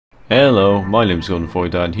Hello, my name's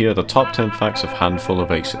Loathing, and here are the top 10 facts of Handful of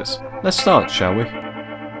Aces. Let's start, shall we?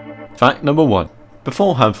 Fact number 1.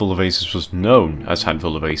 Before Handful of Aces was known as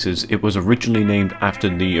Handful of Aces, it was originally named after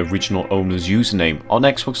the original owner's username on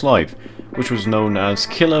Xbox Live, which was known as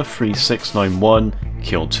Killer3691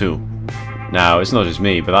 Kill 2. Now, it's not just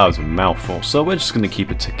me, but that was a mouthful, so we're just going to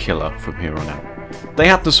keep it to Killer from here on out. They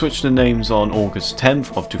had to switch the names on August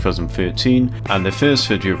 10th of 2013, and their first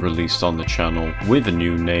video released on the channel with a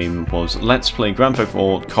new name was Let's Play Grand Theft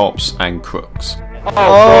Auto Cops and Crooks.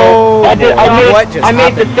 Oh, I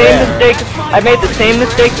made the same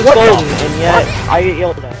mistake with Golden, and yet I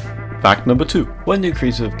yelled at it. Fact number 2. When the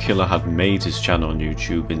creator of Killer had made his channel on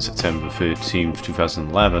YouTube in September 13th,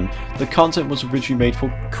 2011, the content was originally made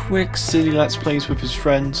for quick silly let's plays with his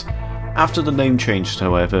friends. After the name changed,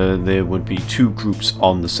 however, there would be two groups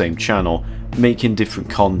on the same channel, making different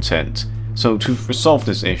content. So to resolve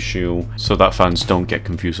this issue, so that fans don't get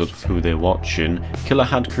confused of who they're watching, Killer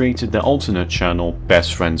had created their alternate channel,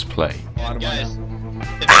 Best Friends Play.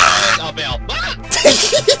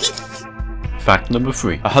 Fact number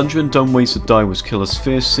 3. 100 Dumb Ways to Die was Killer's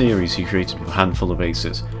first series he created with Handful of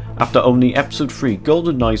Aces. After only episode 3,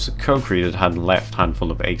 Golden Knight's co-creator had left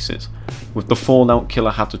Handful of Aces. With the fallout,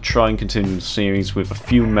 Killer had to try and continue the series with a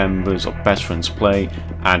few members of Best Friends Play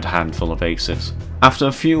and Handful of Aces. After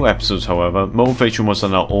a few episodes, however, motivation was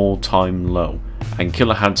at an all-time low, and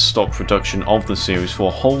Killer had stopped production of the series for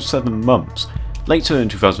a whole 7 months. Later in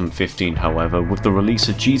 2015, however, with the release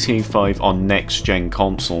of GTA 5 on next-gen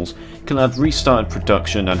consoles, Killer had restarted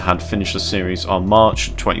production and had finished the series on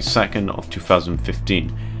March 22nd of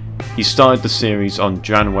 2015. He started the series on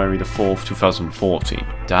January the 4th, 2014.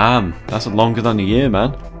 Damn, that's longer than a year,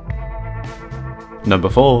 man. Number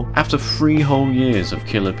 4. After 3 whole years of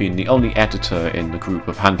Killer being the only editor in the group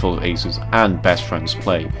of Handful of Aces and Best Friends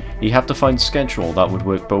Play, he had to find a schedule that would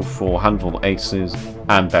work both for Handful of Aces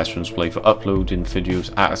and Best Friends Play for uploading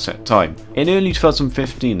videos at a set time. In early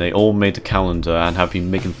 2015, they all made a calendar and have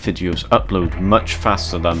been making videos upload much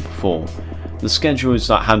faster than before. The schedule is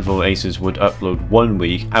that Handful of Aces would upload one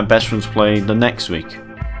week and Best Friends Play the next week.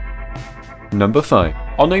 Number 5.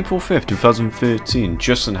 On April 5th, 2013,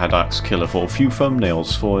 Justin had asked Killer for a few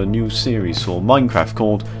thumbnails for a new series for Minecraft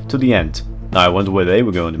called To The End. Now I wonder where they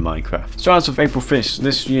were going in Minecraft. So as of April 5th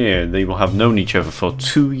this year, they will have known each other for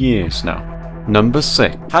 2 years now. Number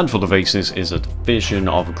 6. Handful of Aces is a division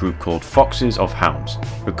of a group called Foxes of Hounds.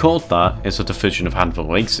 Record that is a division of Handful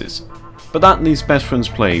of Aces. But that leaves Best Friends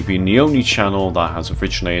Play being the only channel that has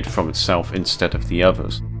originated from itself instead of the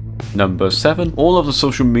others. Number 7. All of the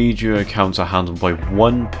social media accounts are handled by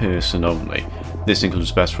one person only. This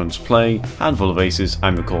includes Best Friends Play, Handful of Aces,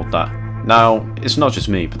 and Record That. Now, it's not just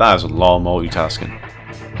me, but that is a lot of multitasking.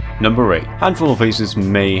 Number 8. Handful of Aces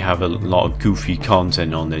may have a lot of goofy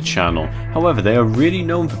content on their channel, however they are really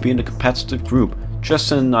known for being a competitive group.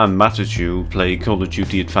 Justin and Matthew play Call of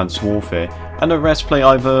Duty Advanced Warfare, and the rest play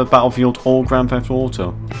either Battlefield or Grand Theft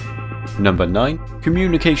Auto. Number 9.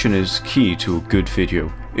 Communication is key to a good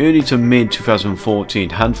video. Early to mid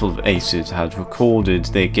 2014, Handful of Aces had recorded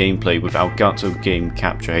their gameplay with Elgato Game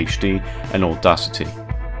Capture HD and Audacity.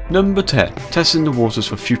 Number 10. Testing the waters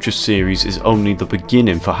for future series is only the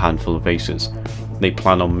beginning for Handful of Aces. They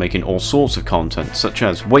plan on making all sorts of content, such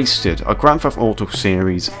as Wasted, a Grand Theft Auto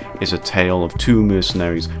series, is a tale of 2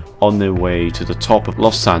 mercenaries on their way to the top of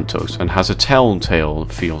Los Santos and has a telltale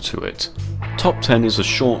feel to it. Top 10 is a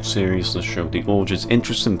short series that show the audience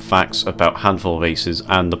interesting facts about Handful of Aces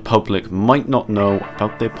and the public might not know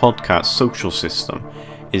about their podcast social system,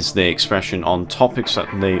 is their expression on topics that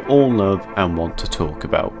they all love and want to talk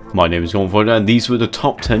about. My name is Loathing, and these were the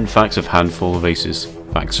top 10 facts of Handful of Aces.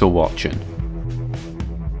 Thanks for watching.